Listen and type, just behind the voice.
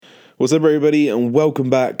What's up, everybody, and welcome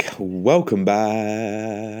back to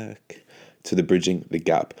the Bridging the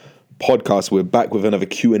Gap podcast. We're back with another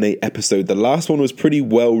Q&A episode. The last one was pretty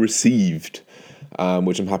well received,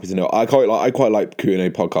 which I'm happy to know. I quite like Q&A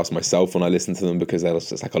podcasts myself when I listen to them because there's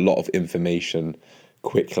just like a lot of information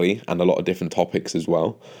quickly and a lot of different topics as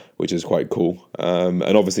well, which is quite cool.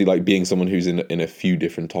 And obviously, like being someone who's in a few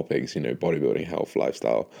different topics, bodybuilding, health,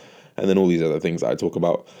 lifestyle, and then all these other things that I talk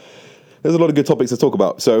about. There's a lot of good topics to talk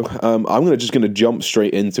about, so I'm just going to jump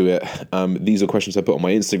straight into it. These are questions I put on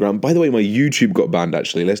my Instagram. By the way, my YouTube got banned,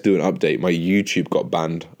 actually. Let's do an update. My YouTube got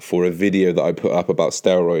banned for a video that I put up about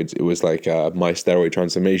steroids. It was like my steroid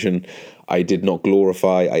transformation. I did not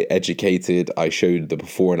glorify. I educated. I showed the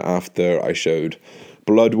before and after. I showed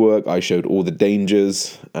blood work. I showed all the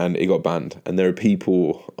dangers, and it got banned. And there are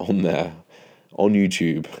people on there, on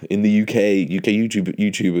YouTube, in the UK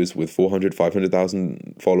YouTubers with 400,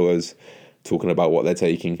 500,000 followers talking about what they're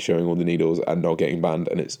taking, showing all the needles and not getting banned.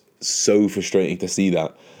 And it's so frustrating to see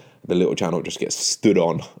that the little channel just gets stood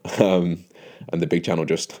on and the big channel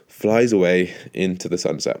just flies away into the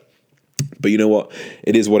sunset. But you know what?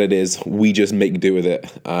 It is what it is. We just make do with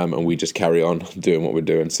it and we just carry on doing what we're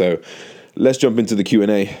doing. So let's jump into the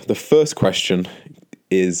Q&A. The first question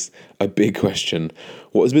is a big question.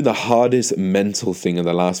 What has been the hardest mental thing in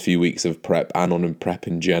the last few weeks of prep and on prep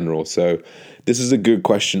in general? So this is a good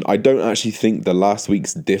question. I don't actually think the last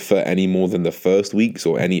weeks differ any more than the first weeks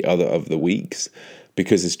or any other of the weeks,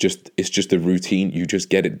 because it's just a routine. You just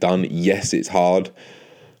get it done. Yes, it's hard,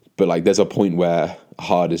 but like there's a point where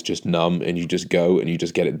hard is just numb and you just go and you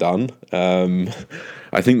just get it done.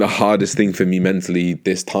 I think the hardest thing for me mentally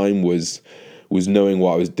this time was knowing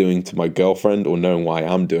what I was doing to my girlfriend, or knowing what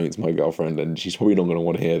I am doing to my girlfriend. And she's probably not going to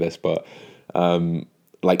want to hear this, but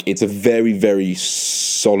like it's a very, very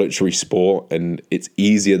solitary sport, and it's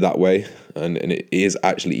easier that way. And it is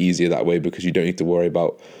actually easier that way because you don't need to worry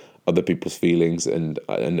about other people's feelings and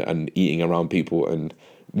eating around people and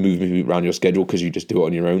moving around your schedule, because you just do it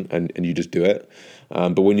on your own and you just do it.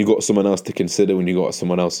 But when you've got someone else to consider, when you've got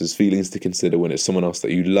someone else's feelings to consider, when it's someone else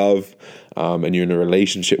that you love and you're in a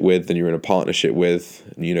relationship with and you're in a partnership with,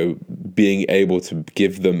 being able to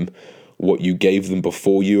give them what you gave them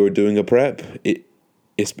before you were doing a prep,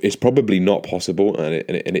 it's probably not possible, and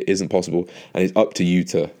it isn't possible, and it's up to you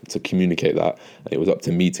to communicate that. And it was up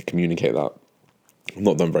to me to communicate that. I've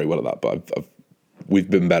not done very well at that, but we've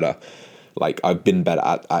been better. Like I've been better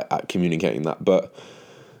at communicating that. But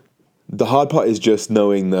the hard part is just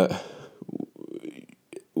knowing that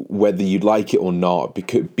whether you like it or not,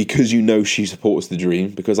 because she supports the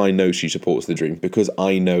dream, because I know she supports the dream, because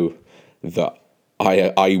I know that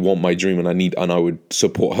I want my dream, and I would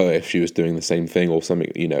support her if she was doing the same thing or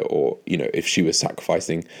something, or if she was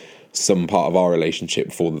sacrificing some part of our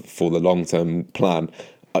relationship for the long-term plan.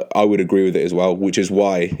 I would agree with it as well, which is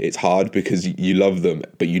why it's hard, because you love them,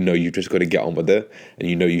 but you've just got to get on with it, and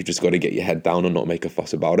you've just got to get your head down and not make a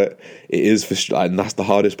fuss about it. It is and that's the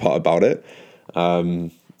hardest part about it,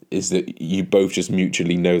 is that you both just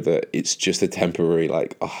mutually know that it's just a temporary,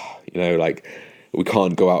 we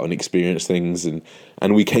can't go out and experience things, and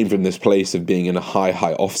we came from this place of being in a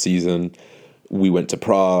high off season. We went to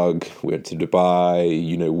Prague, we went to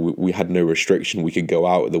Dubai, we had no restriction. We could go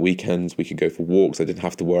out at the weekends, we could go for walks. I didn't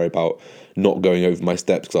have to worry about not going over my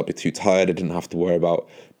steps because I'd be too tired. I didn't have to worry about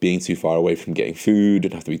being too far away from getting food. I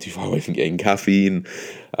didn't have to be too far away from getting caffeine.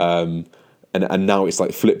 And now it's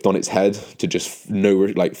like flipped on its head to just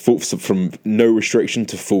from no restriction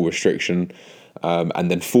to full restriction. And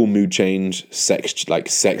then full mood change. Sex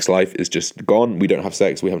life is just gone. We don't have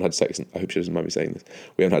sex. We haven't had sex. I hope she doesn't mind me saying this.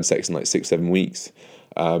 We haven't had sex in like 6-7 weeks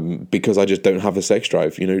because I just don't have the sex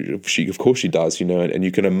drive. Of course she does. And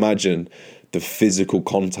you can imagine the physical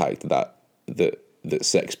contact that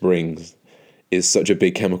sex brings is such a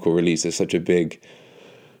big chemical release. It's such a big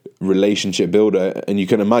relationship builder, and you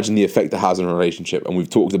can imagine the effect it has on a relationship. And we've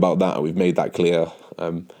talked about that, and we've made that clear.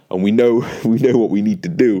 And we know what we need to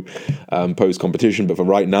do post competition. But for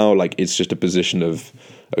right now, like it's just a position of,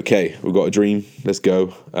 okay, we've got a dream, let's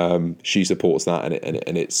go. She supports that,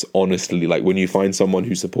 and it's honestly like when you find someone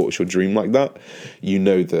who supports your dream like that,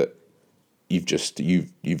 that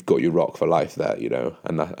you've got your rock for life there,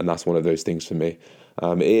 and that's one of those things for me.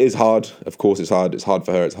 It is hard, of course. It's hard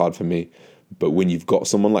for her, it's hard for me. But when you've got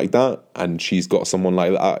someone like that, and she's got someone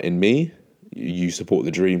like that in me, you support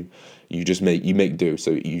the dream. You make do.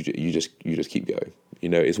 So you just keep going.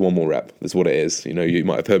 It's one more rep. That's what it is. You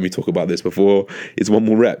might have heard me talk about this before. It's one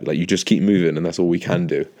more rep. Like you just keep moving, and that's all we can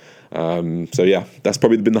do. So yeah, that's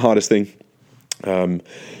probably been the hardest thing.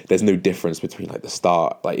 There's no difference between like the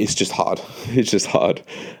start. Like it's just hard. It's just hard.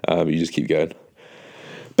 You just keep going.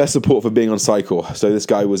 Best support for being on cycle. So this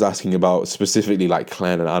guy was asking about specifically like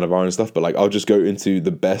Clen and Anavar and stuff, but like I'll just go into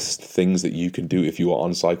the best things that you can do if you are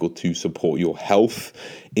on cycle to support your health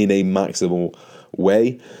in a maximal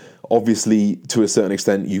way. Obviously, to a certain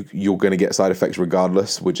extent, you're going to get side effects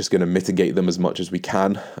regardless. We're just going to mitigate them as much as we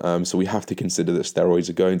can. So we have to consider that steroids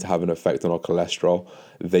are going to have an effect on our cholesterol.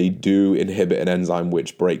 They do inhibit an enzyme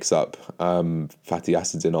which breaks up fatty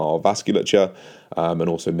acids in our vasculature and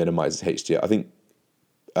also minimizes HDL. I think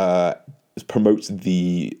promotes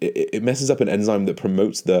it messes up an enzyme that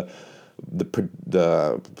promotes the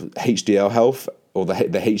HDL health, or the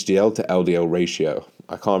HDL to LDL ratio.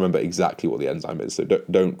 I can't remember exactly what the enzyme is, so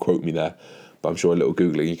don't quote me there, but I'm sure a little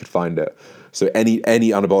Googling you can find it. So any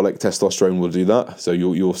anabolic testosterone will do that. So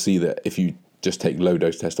you'll see that if you just take low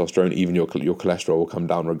dose testosterone, even your cholesterol will come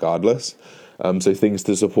down regardless. So things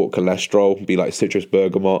to support cholesterol be like citrus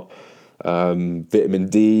bergamot, vitamin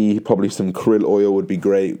D, probably some krill oil would be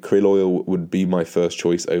great. Krill oil would be my first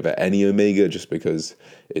choice over any omega, just because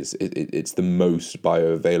it's the most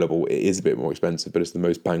bioavailable. It is a bit more expensive, but it's the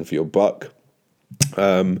most bang for your buck.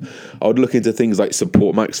 I would look into things like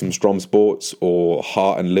Support Max from Strom Sports, or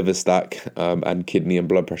Heart and Liver Stack, and Kidney and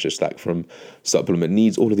Blood Pressure Stack from Supplement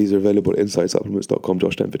Needs. All of these are available at insidesupplements.com,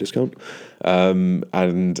 Josh 10 for discount.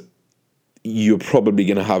 And you're probably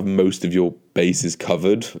going to have most of your bases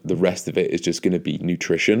covered. The rest of it is just going to be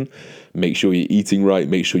nutrition. Make sure you're eating right.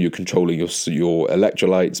 Make sure you're controlling your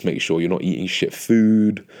electrolytes. Make sure you're not eating shit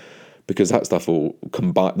food, because that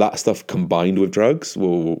stuff combined with drugs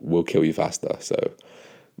will kill you faster. So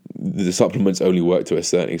the supplements only work to a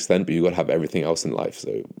certain extent, but you've got to have everything else in life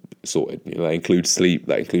so sorted. That includes sleep,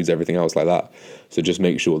 that includes everything else like that. So just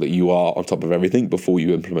make sure that you are on top of everything before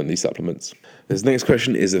you implement these supplements. This next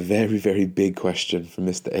question is a very, very big question from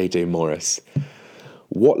Mr. AJ Morris.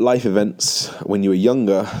 What life events when you were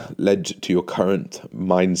younger led to your current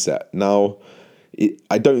mindset? Now,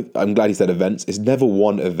 I'm glad he said events. It's never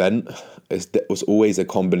one event. It was always a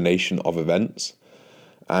combination of events.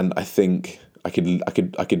 And I think I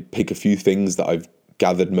could pick a few things that I've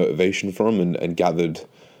gathered motivation from and gathered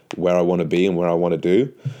where I want to be and where I want to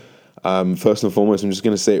do. First and foremost, I'm just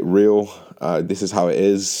going to say it real. This is how it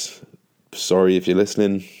is. Sorry if you're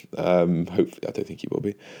listening. Hopefully, I don't think you will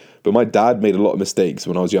be. But my dad made a lot of mistakes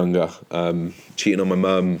when I was younger. Cheating on my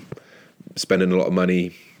mum, spending a lot of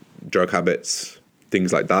money, drug habits,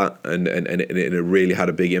 things like that, and it really had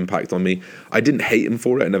a big impact on me. I didn't hate him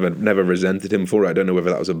for it. I never resented him for it. I don't know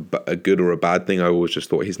whether that was a good or a bad thing. I always just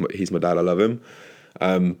thought he's my dad. I love him.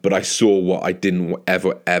 But I saw what I didn't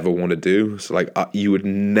ever want to do. So like you would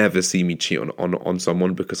never see me cheat on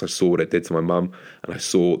someone, because I saw what it did to my mum, and I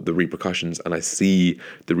saw the repercussions, and I see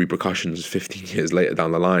the repercussions 15 years later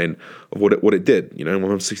down the line of what it did. My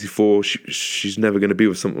mum's 64. She's never going to be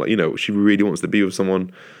with someone like, she really wants to be with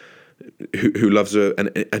someone who loves her,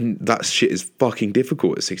 and that shit is fucking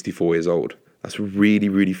difficult at 64 years old. That's really,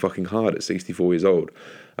 really fucking hard at 64 years old.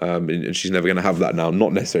 And she's never going to have that now,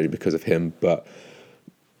 not necessarily because of him, but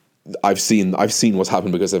I've seen what's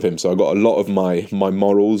happened because of him. So I got a lot of my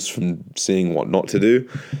morals from seeing what not to do.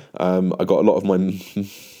 I got a lot of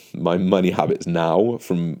my money habits now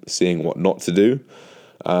from seeing what not to do.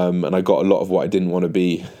 And I got a lot of what I didn't want to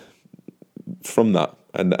be from that.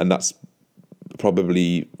 And that's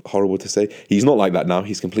probably horrible to say. He's not like that now.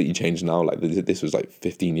 He's completely changed now. Like this was like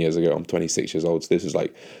 15 years ago. I'm 26 years old. So this was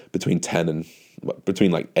like between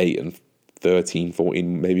 8 and 13,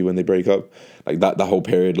 14, maybe, when they break up. Like that whole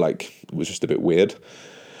period like was just a bit weird.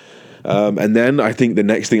 And then I think the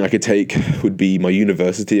next thing I could take would be my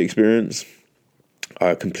university experience.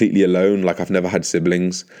 Completely alone. Like I've never had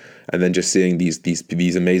siblings. And then just seeing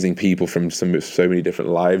these amazing people from so many different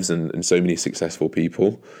lives and so many successful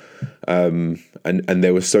people. And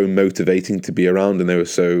they were so motivating to be around, and they were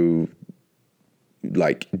so,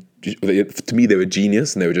 like, to me they were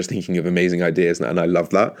genius, and they were just thinking of amazing ideas, and I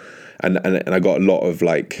loved that. And I got a lot of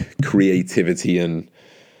like creativity and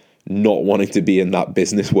not wanting to be in that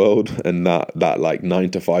business world and that like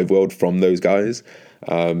 9-to-5 world from those guys.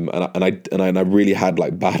 And I really had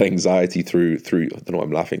like bad anxiety through I don't know why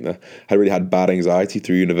I'm laughing there. I really had bad anxiety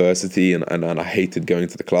through university, and I hated going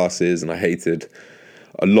to the classes, and I hated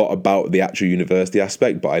a lot about the actual university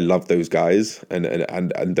aspect, but I loved those guys,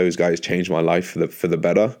 and those guys changed my life for the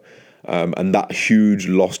better. And that huge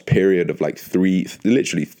lost period of like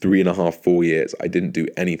literally 3.5, 4 years, I didn't do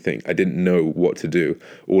anything. I didn't know what to do.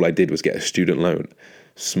 All I did was get a student loan,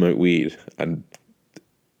 smoke weed, and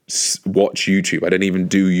watch YouTube. I didn't even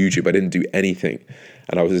do YouTube. I didn't do anything.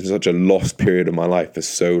 And I was in such a lost period of my life for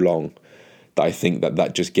so long that I think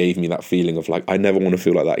that just gave me that feeling of like, I never want to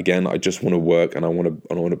feel like that again. I just want to work, and I want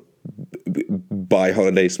to buy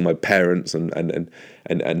holidays for my parents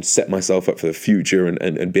and set myself up for the future,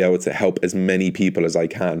 and be able to help as many people as I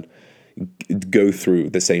can go through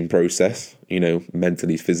the same process,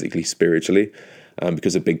 mentally, physically, spiritually,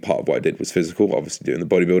 because a big part of what I did was physical, obviously doing the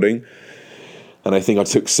bodybuilding. And I think I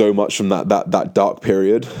took so much from that dark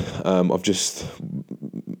period of just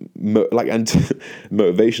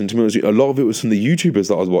motivation. To me, a lot of it was from the YouTubers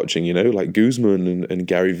that I was watching, like Guzman and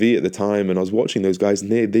Gary Vee at the time. And I was watching those guys,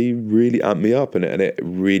 and they really amped me up, and it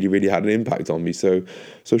really, really had an impact on me. So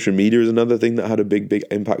social media is another thing that had a big, big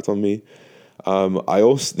impact on me.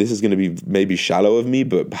 This is going to be maybe shallow of me,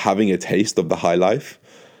 but having a taste of the high life.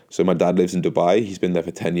 So my dad lives in Dubai. He's been there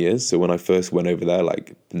for 10 years. So when I first went over there,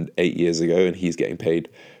 like 8 years ago, and he's getting paid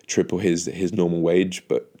triple his normal wage,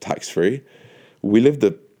 but tax-free, we lived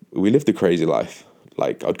a crazy life.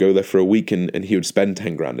 Like, I'd go there for a week, and he would spend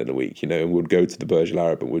 10 grand in a week, and we'd go to the Burj Al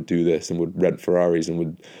Arab, and we'd do this, and we'd rent Ferraris, and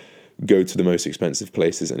we'd go to the most expensive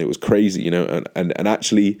places. And it was crazy, and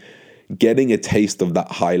actually getting a taste of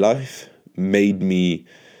that high life made me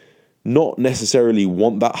not necessarily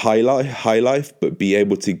want that high life, but be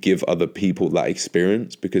able to give other people that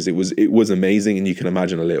experience, because it was amazing. And you can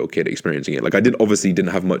imagine a little kid experiencing it. Like, I didn't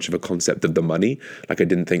have much of a concept of the money. Like, I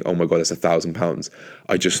didn't think, oh my God, that's £1,000.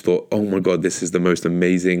 I just thought, oh my God, this is the most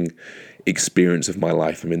amazing experience of my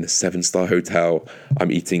life. I'm in the 7-star hotel.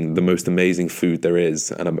 I'm eating the most amazing food there is,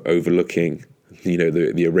 and I'm overlooking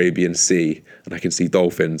the Arabian Sea, and I can see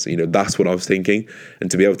dolphins. That's what I was thinking. And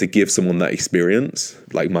to be able to give someone that experience,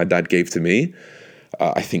 like my dad gave to me,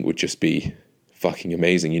 I think would just be fucking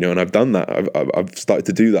amazing. And I've done that. I've started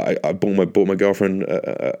to do that. I bought my girlfriend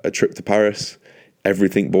a trip to Paris.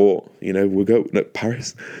 Everything bought. We'll go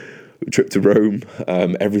Paris. Trip to Rome.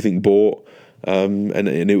 Everything bought. And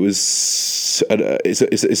it was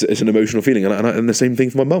it's an emotional feeling, and the same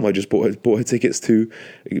thing for my mum. I just bought her tickets to,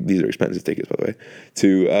 these are expensive tickets by the way,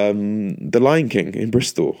 to the Lion King in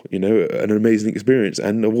Bristol. An amazing experience.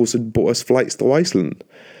 And I've also bought us flights to Iceland.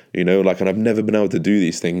 And I've never been able to do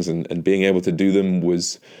these things, and being able to do them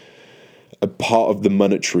was a part of the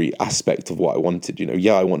monetary aspect of what I wanted.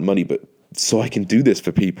 I want money, but so I can do this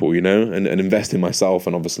for people, and invest in myself,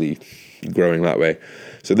 and obviously growing that way.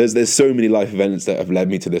 So there's so many life events that have led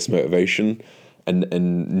me to this motivation, and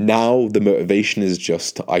now the motivation is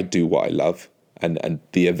just, I do what I love, and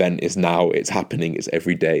the event is now, it's happening, it's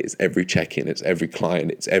every day, it's every check-in, it's every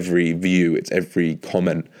client, it's every view, it's every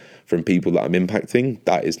comment from people that I'm impacting.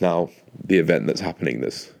 That is now the event that's happening,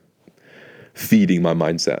 that's feeding my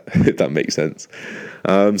mindset, if that makes sense.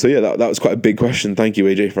 So yeah, that was quite a big question. Thank you,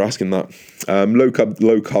 AJ, for asking that. Low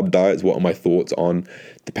carb diets, what are my thoughts on?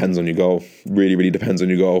 Depends on your goal. Really, really depends on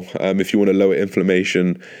your goal. If you want to lower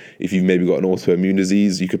inflammation, if you've maybe got an autoimmune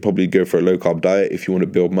disease, you could probably go for a low carb diet. If you want to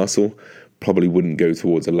build muscle, probably wouldn't go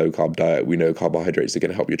towards a low carb diet. We know carbohydrates are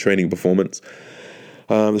going to help your training performance.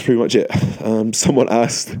 That's pretty much it. Someone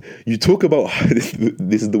asked, you talk about,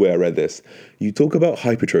 this is the way I read this, you talk about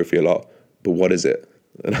hypertrophy a lot, but what is it?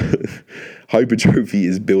 Hypertrophy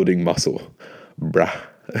is building muscle, brah.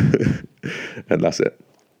 And that's it.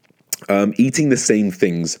 Eating the same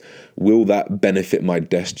things, will that benefit my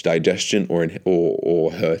digestion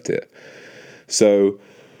or hurt it? So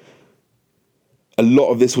a lot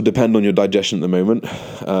of this will depend on your digestion at the moment.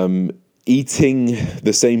 Eating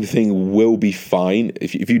the same thing will be fine.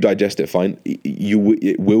 If you digest it fine,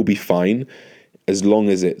 it will be fine, as long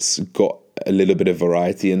as it's got a little bit of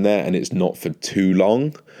variety in there and it's not for too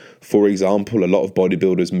long. For example, a lot of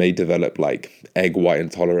bodybuilders may develop like egg white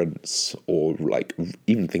intolerance, or like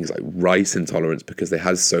even things like rice intolerance, because they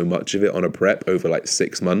had so much of it on a prep over like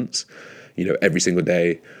 6 months, every single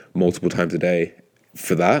day, multiple times a day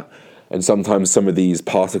for that. And sometimes some of these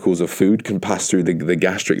particles of food can pass through the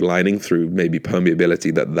gastric lining through maybe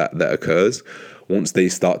permeability that occurs. Once they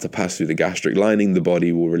start to pass through the gastric lining, the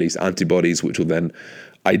body will release antibodies, which will then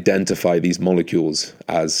identify these molecules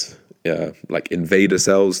as like invader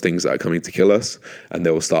cells, things that are coming to kill us, and they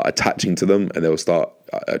will start attaching to them, and they will start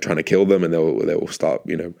trying to kill them, and they will start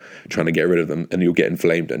trying to get rid of them, and you'll get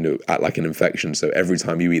inflamed and you'll act like an infection. So every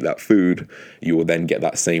time you eat that food, you will then get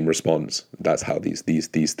that same response. That's how these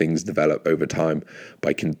things develop over time,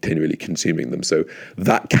 by continually consuming them. So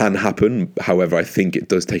that can happen. However, I think it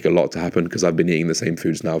does take a lot to happen, because I've been eating the same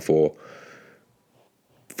foods now for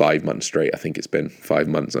 5 months straight. I think it's been 5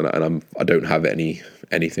 months, and I don't have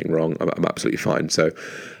anything wrong. I'm absolutely fine. So,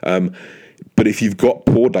 but if you've got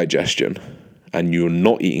poor digestion, and you're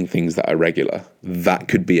not eating things that are regular, that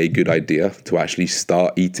could be a good idea to actually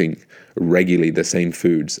start eating regularly the same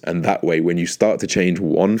foods. And that way, when you start to change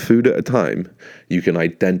one food at a time, you can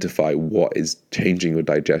identify what is changing your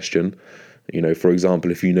digestion. For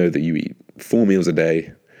example, if you know that you eat 4 meals a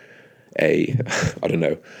day,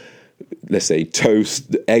 let's say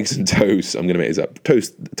toast, eggs and toast, I'm going to make this up,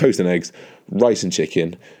 toast and eggs, rice and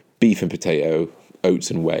chicken, beef and potato,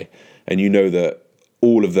 oats and whey. And you know that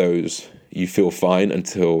all of those, you feel fine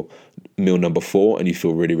until meal number 4 and you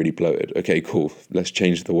feel really, really bloated. Okay, cool. Let's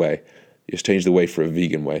change the whey. Just change the whey for a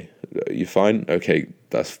vegan whey. You fine? Okay,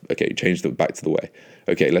 change back to the whey.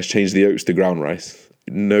 Okay, let's change the oats to ground rice.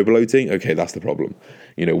 No bloating? Okay, that's the problem.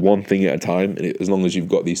 One thing at a time, and as long as you've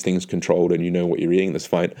got these things controlled and you know what you're eating, that's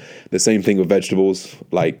fine. The same thing with vegetables,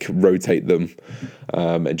 like rotate them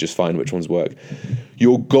and just find which ones work.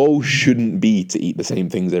 Your goal shouldn't be to eat the same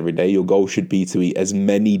things every day. Your goal should be to eat as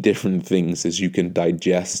many different things as you can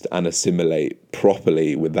digest and assimilate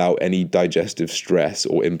properly without any digestive stress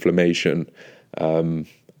or inflammation,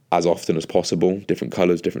 as often as possible. Different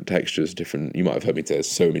colors, different textures, you might have heard me say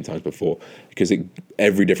this so many times before, because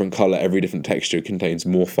every different color, every different texture contains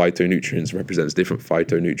more phytonutrients, represents different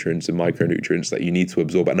phytonutrients and micronutrients that you need to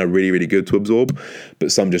absorb and are really, really good to absorb,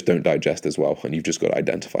 but some just don't digest as well, and you've just got to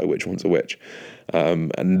identify which ones are which.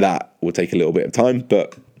 And that will take a little bit of time,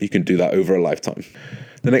 but you can do that over a lifetime.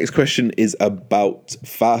 The next question is about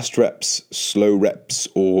fast reps, slow reps,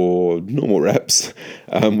 or normal reps.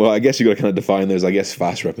 Well, I guess you got to kind of define those. I guess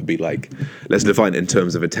fast rep would be like, let's define it in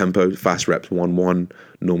terms of a tempo. Fast reps 1-1,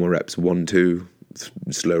 normal reps 1-2,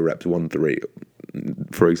 slow reps 1-3,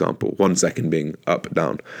 for example. 1 second being up,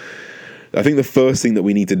 down. I think the first thing that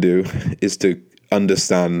we need to do is to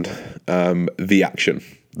understand the action,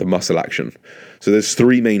 the muscle action. So there's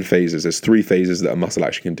 3 main phases. There's 3 phases that a muscle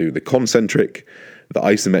action can do: the concentric, the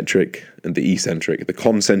isometric, and the eccentric. The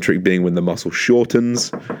concentric being when the muscle shortens,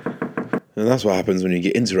 and that's what happens when you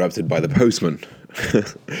get interrupted by the postman.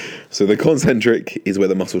 So the concentric is where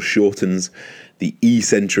the muscle shortens, the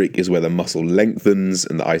eccentric is where the muscle lengthens,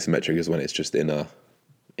 and the isometric is when it's just in a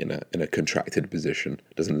contracted position.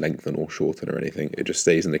 It doesn't lengthen or shorten or anything. It just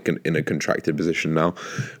stays in a contracted position. Now,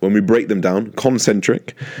 when we break them down,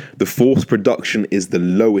 concentric, the force production is the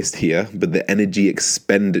lowest here, but the energy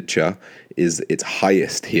expenditure is its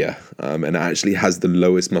highest here, and actually has the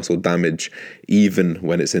lowest muscle damage even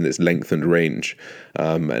when it's in its lengthened range,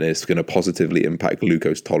 and it's going to positively impact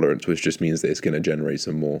glucose tolerance, which just means that it's going to generate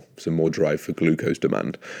some more drive for glucose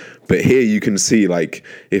demand. But here you can see, like,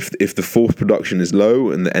 if the force production is low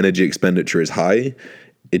and the energy expenditure is high,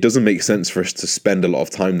 it doesn't make sense for us to spend a lot of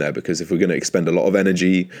time there, because if we're going to expend a lot of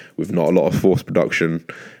energy with not a lot of force production,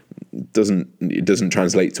 it doesn't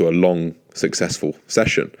translate to a long, successful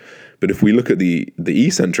session. But if we look at the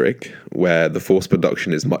eccentric, where the force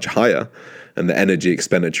production is much higher and the energy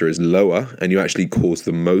expenditure is lower, and you actually cause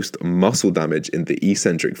the most muscle damage in the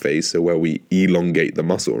eccentric phase, so where we elongate the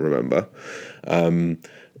muscle, remember,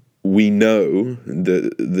 we know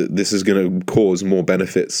that this is going to cause more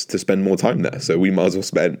benefits to spend more time there. So we might as well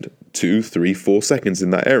spend 2, 3, 4 seconds in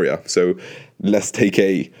that area. So let's take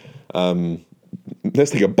a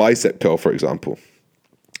bicep curl, for example.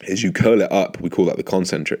 As you curl it up, we call that the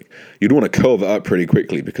concentric. You'd want to curl that up pretty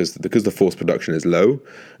quickly because the force production is low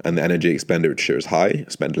and the energy expenditure is high.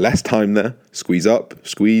 Spend less time there. Squeeze up,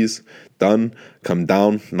 squeeze, done. Come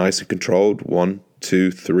down, nice and controlled. 1, 2,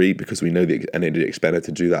 3, because we know the energy expenditure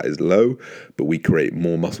to do that is low, but we create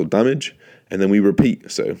more muscle damage, and then we repeat.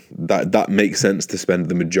 So that makes sense to spend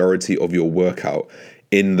the majority of your workout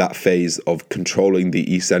in that phase of controlling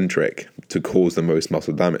the eccentric to cause the most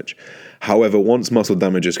muscle damage. However, once muscle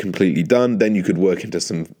damage is completely done, then you could work into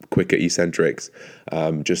some quicker eccentrics,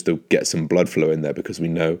 just to get some blood flow in there, because we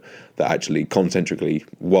know that actually concentrically,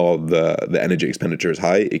 while the energy expenditure is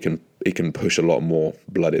high, it can push a lot more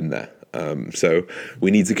blood in there. So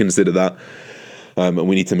we need to consider that. And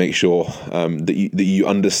we need to make sure that you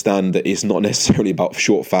understand that it's not necessarily about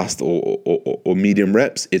short, fast, or medium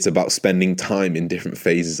reps. It's about spending time in different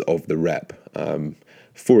phases of the rep.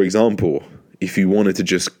 For example, if you wanted to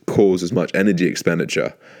just cause as much energy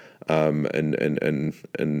expenditure and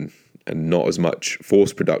not as much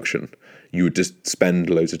force production, you would just spend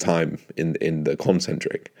loads of time in the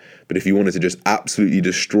concentric. But if you wanted to just absolutely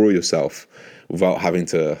destroy yourself without having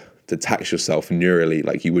to tax yourself neurally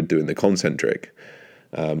like you would do in the concentric,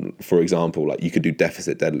 for example, like you could do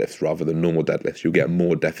deficit deadlifts rather than normal deadlifts. You'll get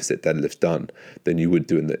more deficit deadlifts done than you would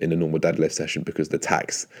do in a normal deadlift session, because the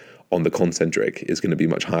tax on the concentric is going to be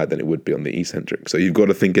much higher than it would be on the eccentric. So you've got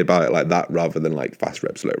to think about it like that rather than like fast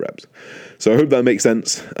reps, slow reps. So I hope that makes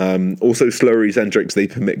sense. Also, slower eccentrics, they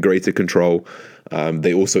permit greater control.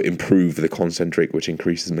 They also improve the concentric, which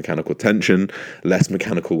increases mechanical tension. Less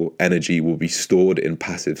mechanical energy will be stored in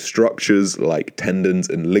passive structures like tendons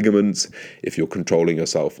and ligaments if you're controlling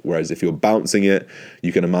yourself. Whereas if you're bouncing it,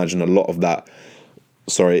 you can imagine a lot of that.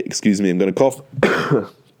 Sorry, excuse me, I'm going to cough.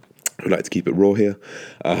 I like to keep it raw here.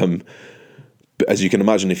 But as you can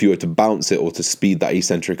imagine, if you were to bounce it or to speed that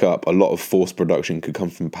eccentric up, a lot of force production could come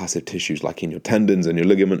from passive tissues like in your tendons and your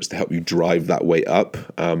ligaments to help you drive that weight up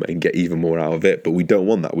and get even more out of it. But we don't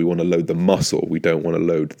want that. We want to load the muscle. We don't want to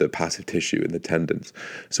load the passive tissue in the tendons.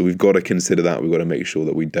 So we've got to consider that. We've got to make sure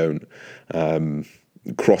that we don't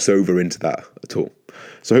cross over into that at all.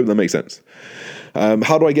 So I hope that makes sense.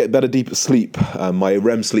 How do I get better, deeper sleep? My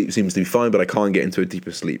REM sleep seems to be fine, but I can't get into a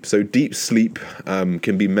deeper sleep. So deep sleep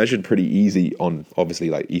can be measured pretty easy on obviously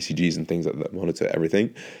like ECGs and things like that monitor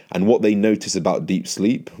everything. And what they notice about deep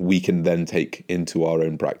sleep, we can then take into our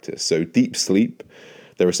own practice. So deep sleep,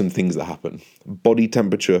 there are some things that happen. Body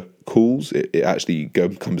temperature cools. It actually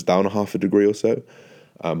comes down 0.5 degree or so.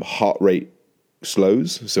 Heart rate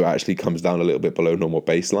slows, so it actually comes down a little bit below normal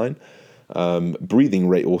baseline. Breathing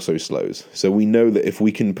rate also slows. So we know that if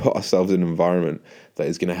we can put ourselves in an environment that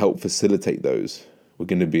is going to help facilitate those, we're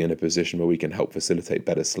going to be in a position where we can help facilitate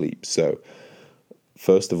better sleep. So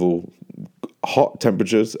first of all, hot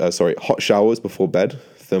showers before bed.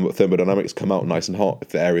 Thermodynamics, come out nice and hot. If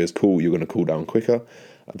the area is cool, you're going to cool down quicker.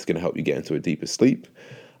 That's going to help you get into a deeper sleep.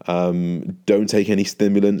 Don't take any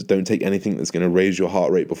stimulants. Don't take anything that's going to raise your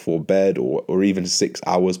heart rate before bed or even 6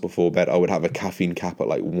 hours before bed. I would have a caffeine cap at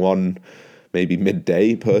like 1, maybe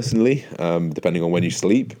midday personally, depending on when you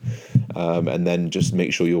sleep. And then just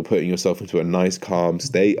make sure you're putting yourself into a nice calm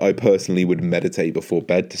state. I personally would meditate before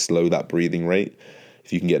bed to slow that breathing rate.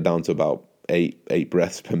 If you can get down to about eight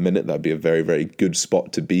breaths per minute, that'd be a very, very good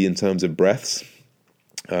spot to be in terms of breaths.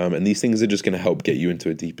 And these things are just going to help get you into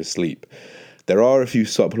a deeper sleep. There are a few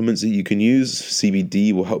supplements that you can use.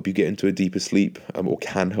 CBD will help you get into a deeper sleep, or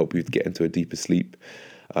can help you get into a deeper sleep.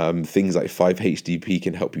 Things like 5-HTP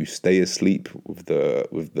can help you stay asleep with the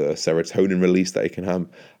serotonin release that it can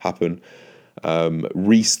happen.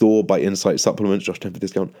 Restore by Insight Supplements, Josh 10 for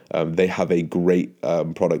discount. They have a great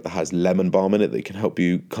product that has lemon balm in it that can help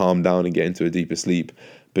you calm down and get into a deeper sleep.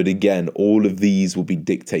 But again, all of these will be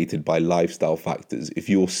dictated by lifestyle factors. If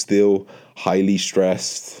you're still highly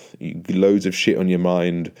stressed, loads of shit on your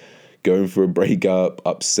mind, going through a breakup,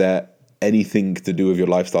 upset, anything to do with your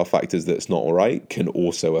lifestyle factors that's not all right can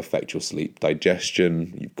also affect your sleep.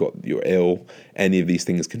 Digestion, you're ill, any of these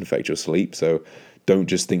things can affect your sleep. So don't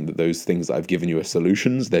just think that those things that I've given you are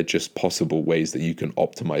solutions. They're just possible ways that you can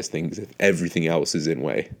optimize things if everything else is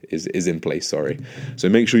in place. So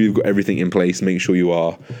make sure you've got everything in place. Make sure you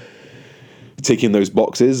are ticking those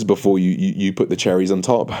boxes before you put the cherries on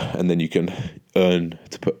top, and then you can earn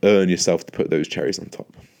yourself to put those cherries on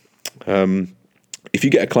top. If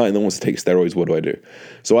you get a client that wants to take steroids, what do I do?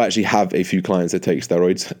 So I actually have a few clients that take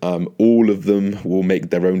steroids. All of them will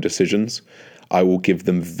make their own decisions. I will give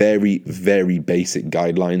them very, very basic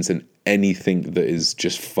guidelines, and anything that is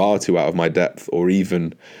just far too out of my depth or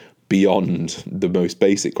even beyond the most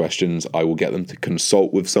basic questions, I will get them to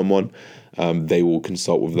consult with someone. They will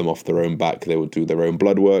consult with them off their own back. They will do their own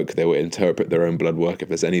blood work. They will interpret their own blood work. If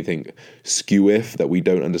there's anything skew-if that we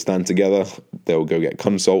don't understand together, they'll go get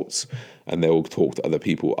consults and they will talk to other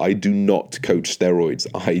people. I do not coach steroids.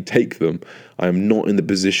 I take them. I am not in the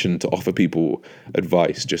position to offer people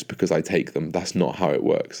advice just because I take them. That's not how it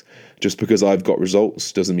works. Just because I've got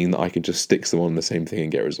results doesn't mean that I can just stick someone on the same thing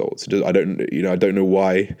and get results. I don't know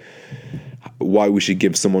why we should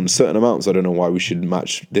give someone certain amounts. I don't know why we should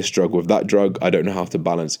match this drug with that drug. I don't know how to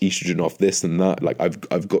balance estrogen off this and that. Like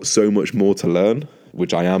I've got so much more to learn,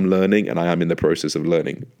 which I am learning, and I am in the process of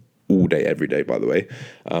learning all day, every day, by the way.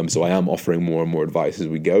 So I am offering more and more advice as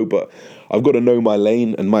we go, but I've got to know my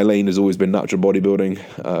lane, and my lane has always been natural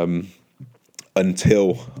bodybuilding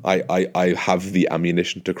until I have the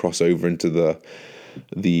ammunition to cross over into the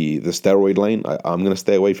steroid lane. I'm going to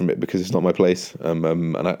stay away from it because it's not my place.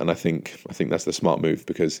 And I think that's the smart move,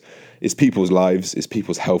 because it's people's lives, it's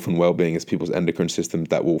people's health and well-being, it's people's endocrine system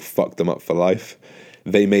that will fuck them up for life.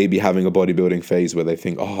 They may be having a bodybuilding phase where they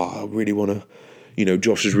think, I really want to,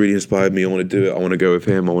 Josh has really inspired me. I want to do it. I want to go with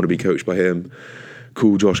him. I want to be coached by him.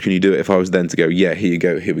 Cool, Josh, can you do it? If I was then to go, yeah, here you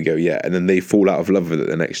go, here we go, yeah. And then they fall out of love with it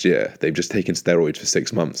the next year. They've just taken steroids for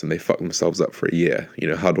 6 months and they fuck themselves up for a year.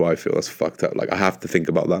 How do I feel? That's fucked up. Like, I have to think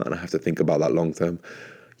about that, and I have to think about that long term.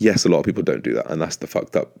 Yes, a lot of people don't do that, and that's the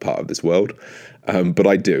fucked up part of this world. But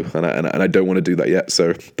I do, and I don't want to do that yet,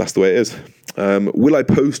 so that's the way it is. Will I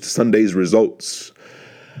post Sunday's results?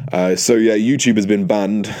 So yeah, YouTube has been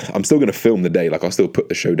banned. I'm still going to film the day. Like, I'll still put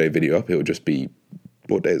the show day video up. It'll just be,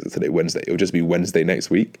 what day is it today? Wednesday. It'll just be Wednesday next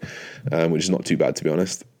week, which is not too bad, to be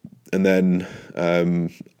honest. And then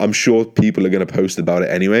I'm sure people are going to post about it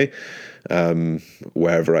anyway.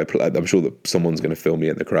 Wherever I play, I'm sure that someone's going to film me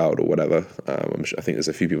in the crowd or whatever. I think there's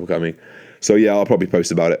a few people coming. So yeah, I'll probably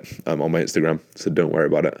post about it on my Instagram. So don't worry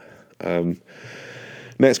about it.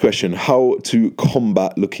 Next question, how to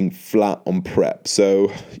combat looking flat on prep.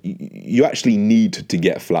 So you actually need to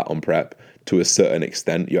get flat on prep to a certain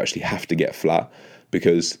extent. You actually have to get flat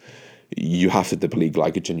because you have to deplete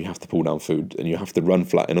glycogen, you have to pull down food, and you have to run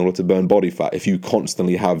flat in order to burn body fat. If you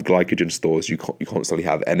constantly have glycogen stores, you constantly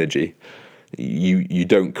have energy. You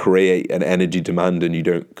don't create an energy demand and you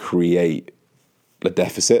don't create a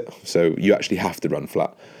deficit. So you actually have to run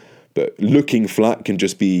flat. But looking flat can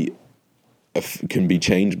just be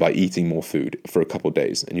changed by eating more food for a couple of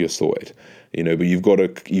days, and you're sorted. But you've got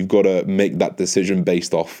to make that decision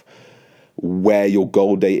based off where your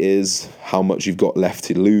goal date is, how much you've got left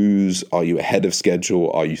to lose. Are you ahead of schedule?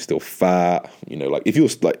 Are you still fat? If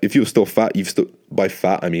you're still fat, by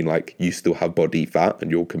fat I mean like you still have body fat and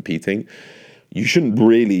you're competing. You shouldn't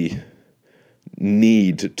really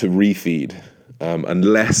need to refeed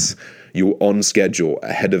unless you're on schedule,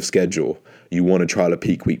 ahead of schedule. You want to trial a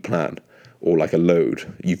peak week plan or like a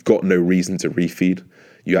load. You've got no reason to refeed.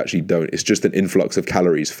 You actually don't. It's just an influx of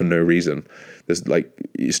calories for no reason.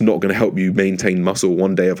 It's not going to help you maintain muscle.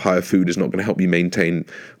 One day of higher food is not going to help you maintain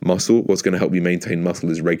muscle. What's going to help you maintain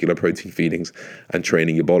muscle is regular protein feedings and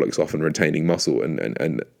training your bollocks off and retaining muscle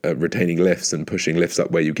and retaining lifts and pushing lifts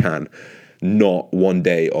up where you can. Not one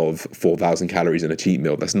day of 4,000 calories in a cheat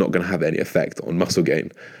meal. That's not going to have any effect on muscle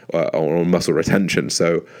gain or on muscle retention.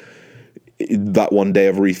 So that one day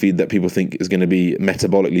of refeed that people think is going to be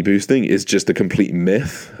metabolically boosting is just a complete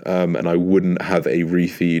myth. And I wouldn't have a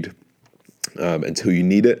refeed until you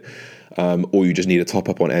need it. Or you just need a top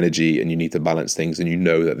up on energy and you need to balance things, and you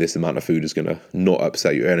know that this amount of food is going to not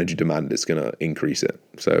upset your energy demand, it's going to increase it.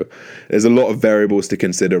 So there's a lot of variables to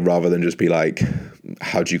consider rather than just be like,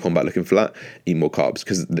 how do you combat looking flat? Eat more carbs,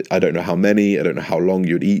 because I don't know how many, I don't know how long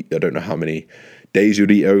you'd eat, I don't know how many days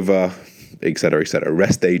you'd eat over, etc., etc.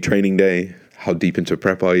 Rest day, training day, how deep into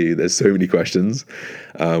prep are you? There's so many questions.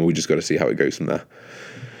 We just got to see how it goes from there.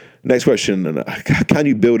 Next question, can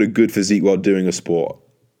you build a good physique while doing a sport?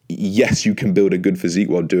 Yes, you can build a good physique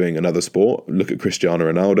while doing another sport. Look at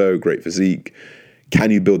Cristiano Ronaldo, great physique.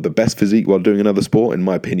 Can you build the best physique while doing another sport? In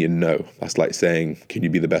my opinion, no. That's like saying, can you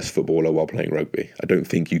be the best footballer while playing rugby? I don't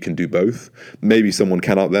think you can do both. Maybe someone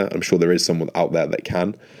can out there. I'm sure there is someone out there that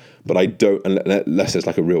can. But I don't, unless there's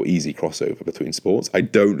like a real easy crossover between sports, I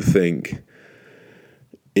don't think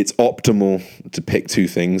it's optimal to pick two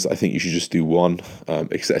things. I think you should just do one,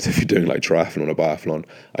 except if you're doing like triathlon or biathlon.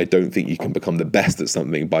 I don't think you can become the best at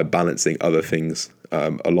something by balancing other things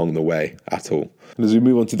along the way at all. And as we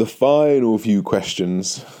move on to the final few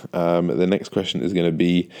questions, the next question is going to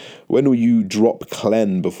be, when will you drop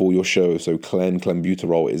Clen before your show? So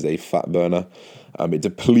clenbuterol is a fat burner. It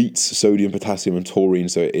depletes sodium, potassium, and taurine,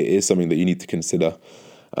 so it is something that you need to consider.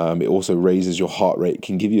 It also raises your heart rate,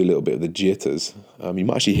 can give you a little bit of the jitters. You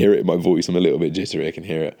might actually hear it in my voice. I'm a little bit jittery, I can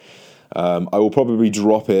hear it. I will probably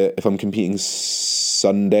drop it, if I'm competing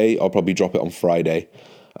Sunday, I'll probably drop it on Friday.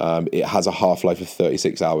 It has a half-life of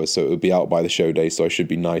 36 hours, so it will be out by the show day, so I should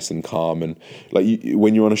be nice and calm. And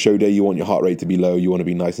when you're on a show day, you want your heart rate to be low, you want to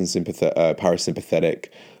be nice and parasympathetic.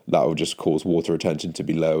 That will just cause water retention to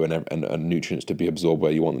be low and nutrients to be absorbed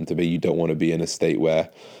where you want them to be. You don't want to be in a state where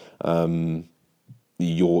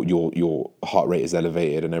your heart rate is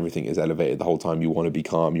elevated and everything is elevated the whole time. You want to be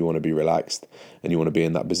calm, you want to be relaxed, and you want to be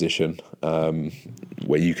in that position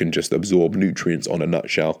where you can just absorb nutrients on a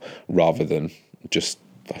nutshell rather than just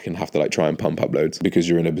fucking have to like try and pump up loads, because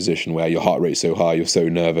you're in a position where your heart rate's so high, you're so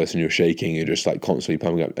nervous and you're shaking, you're just like constantly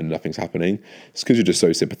pumping up and nothing's happening. It's because you're just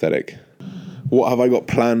so sympathetic. What have I got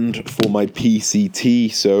planned for my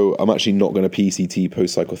PCT? So I'm actually not going to PCT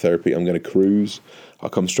post-psychotherapy. I'm going to cruise. I'll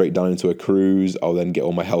come straight down into a cruise. I'll then get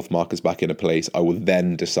all my health markers back into place. I will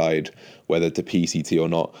then decide whether to PCT or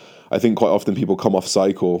not. I think quite often people come off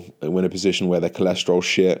cycle and we're in a position where their cholesterol's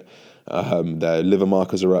shit, their liver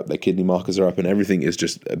markers are up, their kidney markers are up, and everything is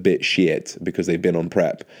just a bit shit because they've been on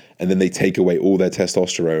prep. And then they take away all their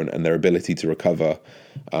testosterone and their ability to recover,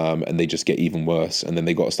 and they just get even worse. And then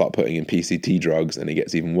they got to start putting in PCT drugs and it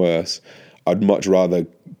gets even worse. I'd much rather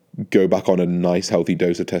go back on a nice healthy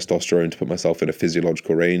dose of testosterone to put myself in a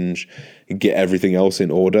physiological range, get everything else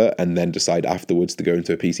in order, and then decide afterwards to go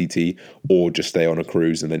into a PCT or just stay on a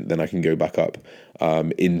cruise, and then I can go back up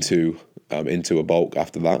into a bulk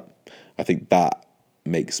after that. I think that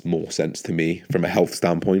makes more sense to me from a health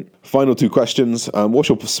standpoint. Final two questions. What's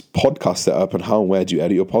your podcast setup, and how and where do you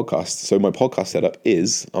edit your podcast? So my podcast setup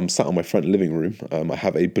is, I'm sat in my front living room. I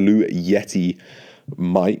have a Blue Yeti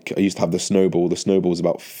mic. I used to have the Snowball. The Snowball is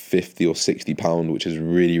about 50 or 60 pound, which is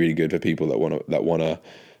really, really good for people that want to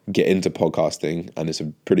get into podcasting, and it's a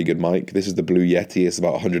pretty good mic. This is the Blue Yeti. It's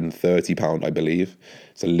about 130 pound, I believe.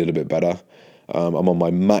 It's a little bit better. I'm on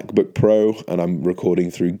my MacBook Pro, and I'm recording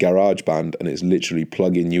through GarageBand, and it's literally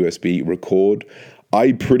plug in USB, record.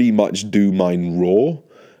 I pretty much do mine raw.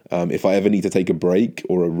 If I ever need to take a break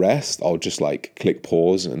or a rest, I'll just like click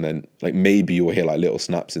pause, and then like maybe you'll hear like little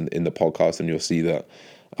snaps in the podcast, and you'll see that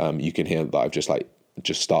you can hear that I've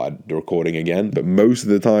just started the recording again. But most of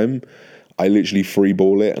the time, I literally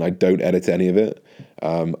freeball it, and I don't edit any of it.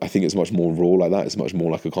 I think it's much more raw like that. It's much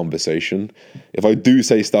more like a conversation. If I do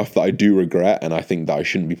say stuff that I do regret, and I think that I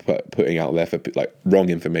shouldn't be putting out there for like wrong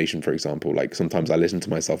information, for example, like sometimes I listen to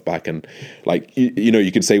myself back, and like,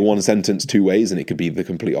 you could say one sentence two ways and it could be the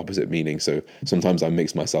complete opposite meaning. So sometimes I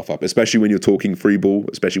mix myself up, especially when you're talking free ball,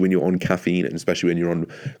 especially when you're on caffeine, and especially when you're on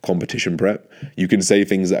competition prep. You can say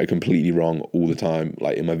things that are completely wrong all the time.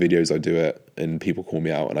 Like in my videos, I do it, and people call me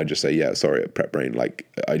out, and I just say, yeah, sorry, prep brain. Like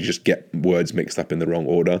I just get words mixed up in the wrong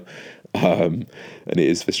order, and it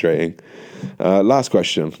is frustrating. Last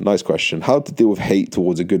question, nice question. How to deal with hate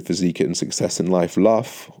towards a good physique and success in life?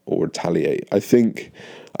 Laugh or retaliate? I think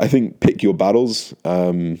pick your battles.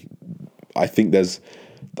 I think there's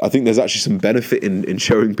actually some benefit in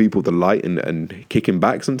showing people the light and kicking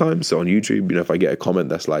back sometimes. So on YouTube, if I get a comment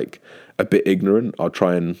that's like a bit ignorant, I'll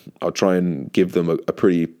try and give them a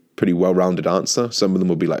pretty well-rounded answer. Some of them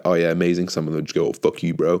will be like, oh yeah, amazing. Some of them just go, oh, fuck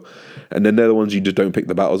you, bro. And then they're the ones you just don't pick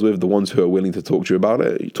the battles with. The ones who are willing to talk to you about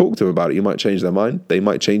it, you talk to them about it. You might change their mind. They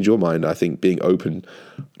might change your mind. I think being open,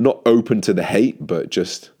 not open to the hate, but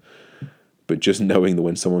just knowing that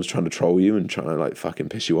when someone's trying to troll you and trying to like fucking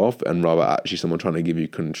piss you off, and rather actually someone trying to give you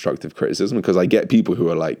constructive criticism. Because I get people who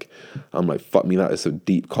are like, I'm like, fuck me, that is a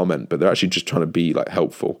deep comment, but they're actually just trying to be like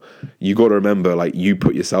helpful. You got to remember, like, you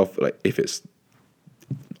put yourself, like, if it's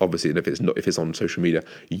on social media,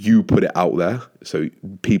 you put it out there, so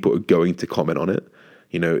people are going to comment on it.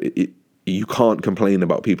 You can't complain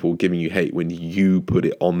about people giving you hate when you put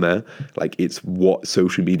it on there. Like, it's what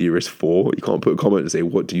social media is for. You can't put a comment and say,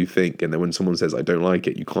 what do you think? And then when someone says, I don't like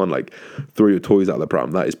it, you can't like throw your toys out the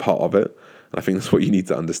pram. That is part of it. And I think that's what you need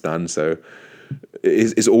to understand. So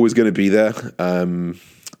it's always going to be there.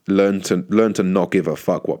 Learn to not give a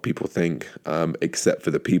fuck what people think, except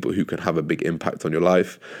for the people who can have a big impact on your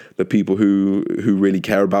life, the people who really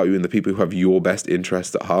care about you, and the people who have your best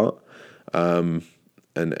interests at heart. And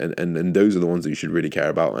those are the ones that you should really care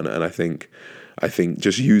about. And I think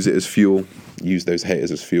just use it as fuel. Use those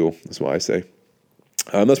haters as fuel. That's what I say.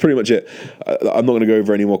 That's pretty much it. I'm not going to go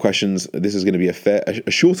over any more questions. This is going to be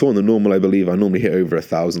a shorter one than normal, I believe. I normally hit over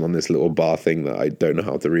 1,000 on this little bar thing that I don't know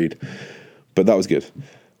how to read. But that was good.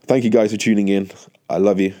 Thank you guys for tuning in. I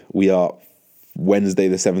love you. We are Wednesday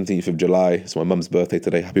the 17th of July. It's my mum's birthday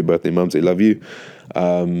today. Happy birthday, mums. I love you.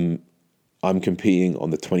 I'm competing on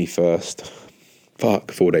the 21st.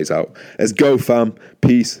 Fuck, 4 days out. Let's go, fam.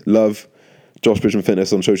 Peace, love. Josh Bridgman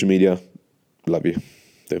Fitness on social media. Love you.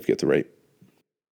 Don't forget to rate.